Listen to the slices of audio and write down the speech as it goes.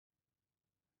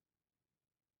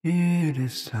It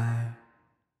is time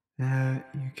that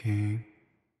you came.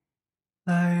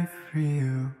 Life for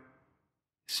you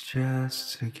is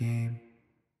just a game.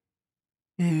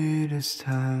 It is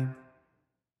time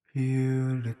for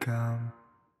you to come.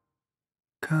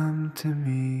 Come to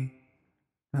me,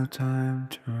 no time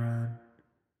to run.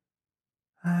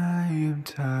 I am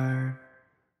tired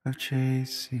of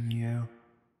chasing you.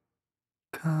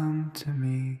 Come to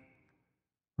me,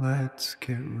 let's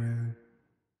get rude.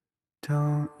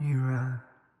 Don't you run,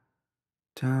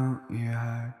 don't you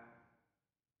hide.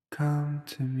 Come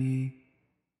to me,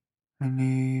 I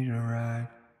need a ride.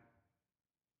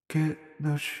 Get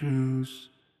those shoes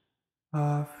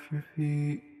off your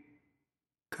feet.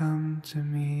 Come to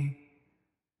me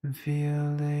and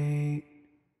feel late.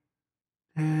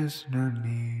 There's no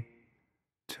need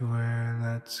to wear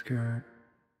that skirt.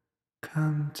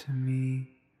 Come to me,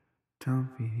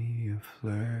 don't be a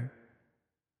flirt.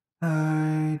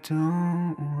 I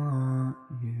don't want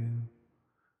you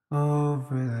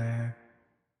over there.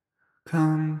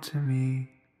 Come to me,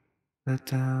 let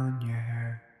down your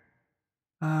hair.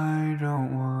 I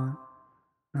don't want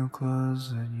no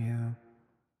clothes on you.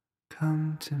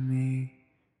 Come to me,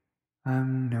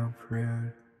 I'm no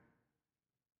prude.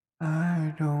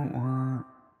 I don't want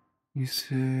you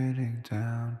sitting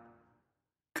down.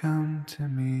 Come to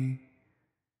me,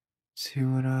 see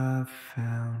what I've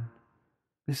found.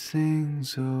 This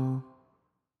thing's over,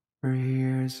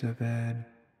 here's a bed.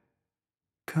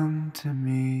 Come to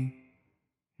me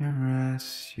and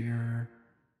rest your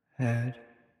head.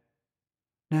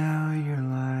 Now you're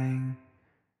lying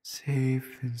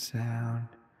safe and sound.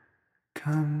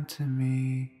 Come to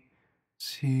me,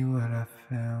 see what I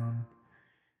found.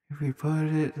 If we put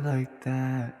it like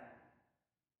that,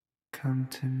 come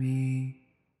to me,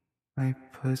 my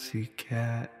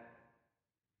pussycat.